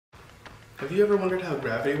Have you ever wondered how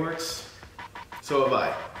gravity works? So have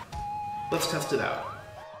I. Let's test it out.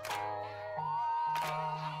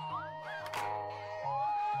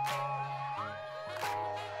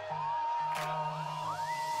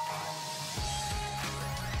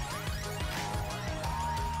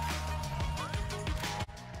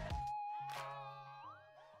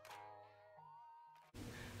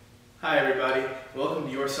 Hi everybody, welcome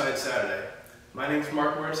to Your Side Saturday. My name is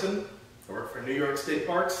Marc. I work for New York State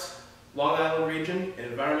Parks, Long Island Region, and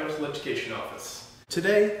Environmental Education Office.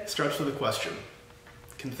 Today starts with a question.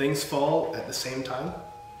 Can things fall at the same time?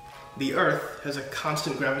 The Earth has a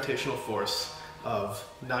constant gravitational force of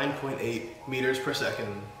 9.8 meters per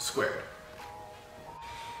second squared.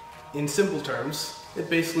 In simple terms, it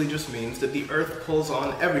basically just means that the Earth pulls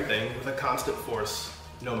on everything with a constant force,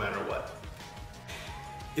 no matter what.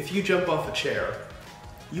 If you jump off a chair,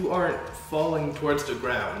 you aren't falling towards the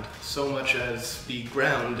ground so much as the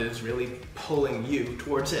ground is really pulling you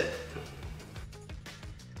towards it.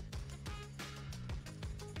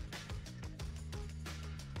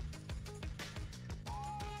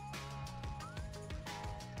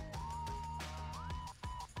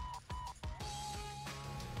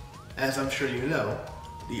 As I'm sure you know,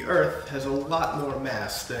 the Earth has a lot more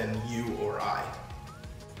mass than you or I.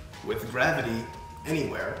 With gravity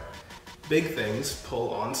anywhere, big things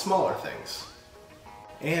pull on smaller things.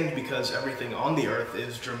 And because everything on the Earth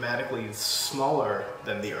is dramatically smaller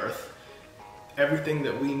than the Earth, everything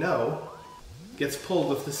that we know gets pulled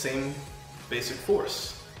with the same basic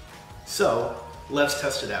force. So, let's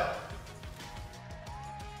test it out.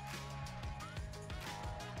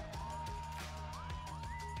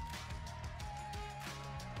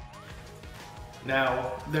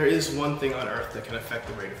 Now, there is one thing on Earth that can affect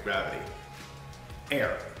the rate of gravity.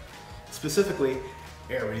 Air. Specifically,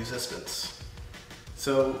 air resistance.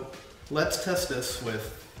 So let's test this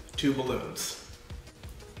with two balloons.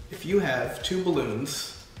 If you have two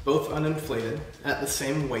balloons, both uninflated, at the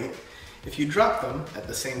same weight, if you drop them at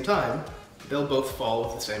the same time, they'll both fall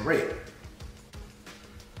with the same rate.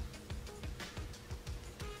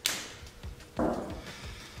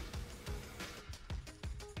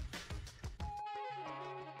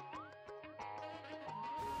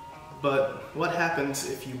 But what happens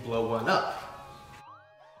if you blow one up?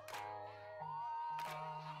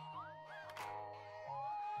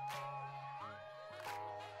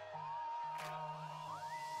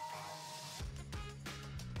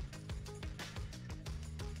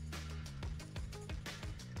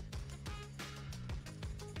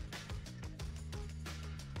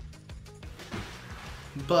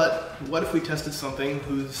 But what if we tested something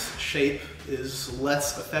whose shape is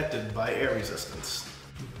less affected by air resistance?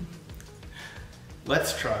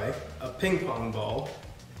 Let's try a ping pong ball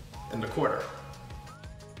and a quarter.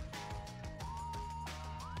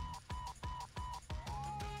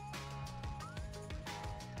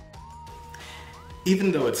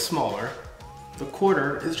 Even though it's smaller, the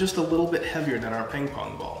quarter is just a little bit heavier than our ping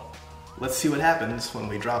pong ball. Let's see what happens when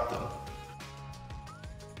we drop them.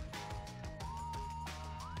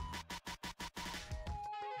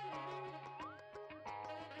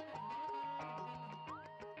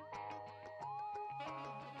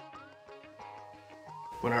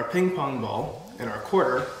 When our ping pong ball and our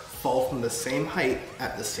quarter fall from the same height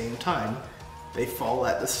at the same time, they fall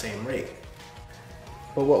at the same rate.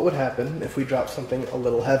 But what would happen if we dropped something a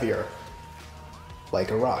little heavier,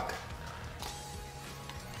 like a rock?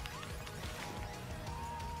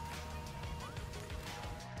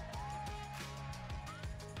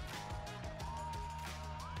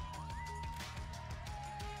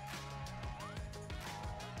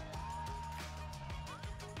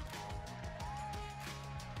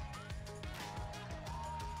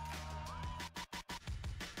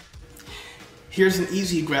 Here's an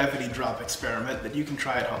easy gravity drop experiment that you can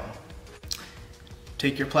try at home.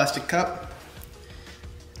 Take your plastic cup,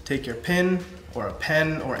 take your pin or a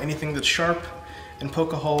pen or anything that's sharp, and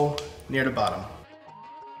poke a hole near the bottom.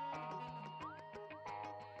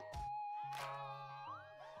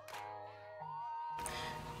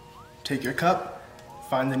 Take your cup,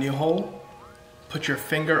 find the new hole, put your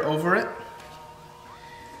finger over it,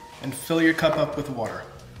 and fill your cup up with water.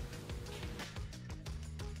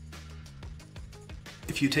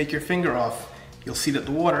 If you take your finger off, you'll see that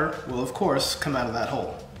the water will, of course, come out of that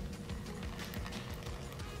hole.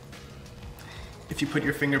 If you put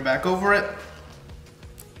your finger back over it,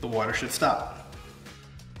 the water should stop.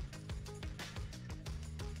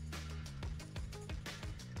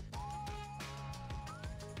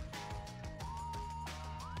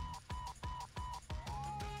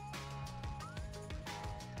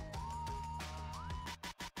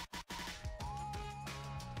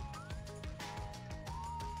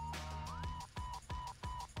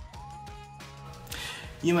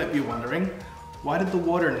 You might be wondering, why did the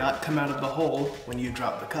water not come out of the hole when you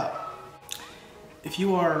dropped the cup? If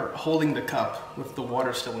you are holding the cup with the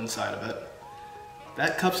water still inside of it,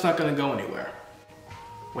 that cup's not going to go anywhere.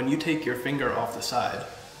 When you take your finger off the side,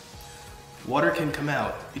 water can come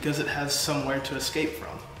out because it has somewhere to escape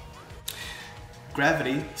from.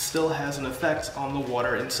 Gravity still has an effect on the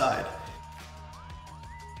water inside.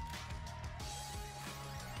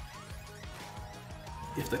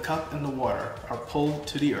 If the cup and the water are pulled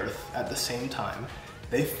to the earth at the same time,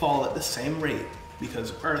 they fall at the same rate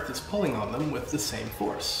because Earth is pulling on them with the same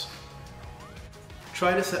force.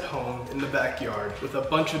 Try this at home in the backyard with a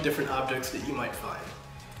bunch of different objects that you might find.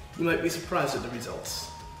 You might be surprised at the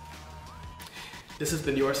results. This has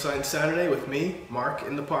been Your Science Saturday with me, Mark,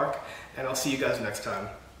 in the park, and I'll see you guys next time.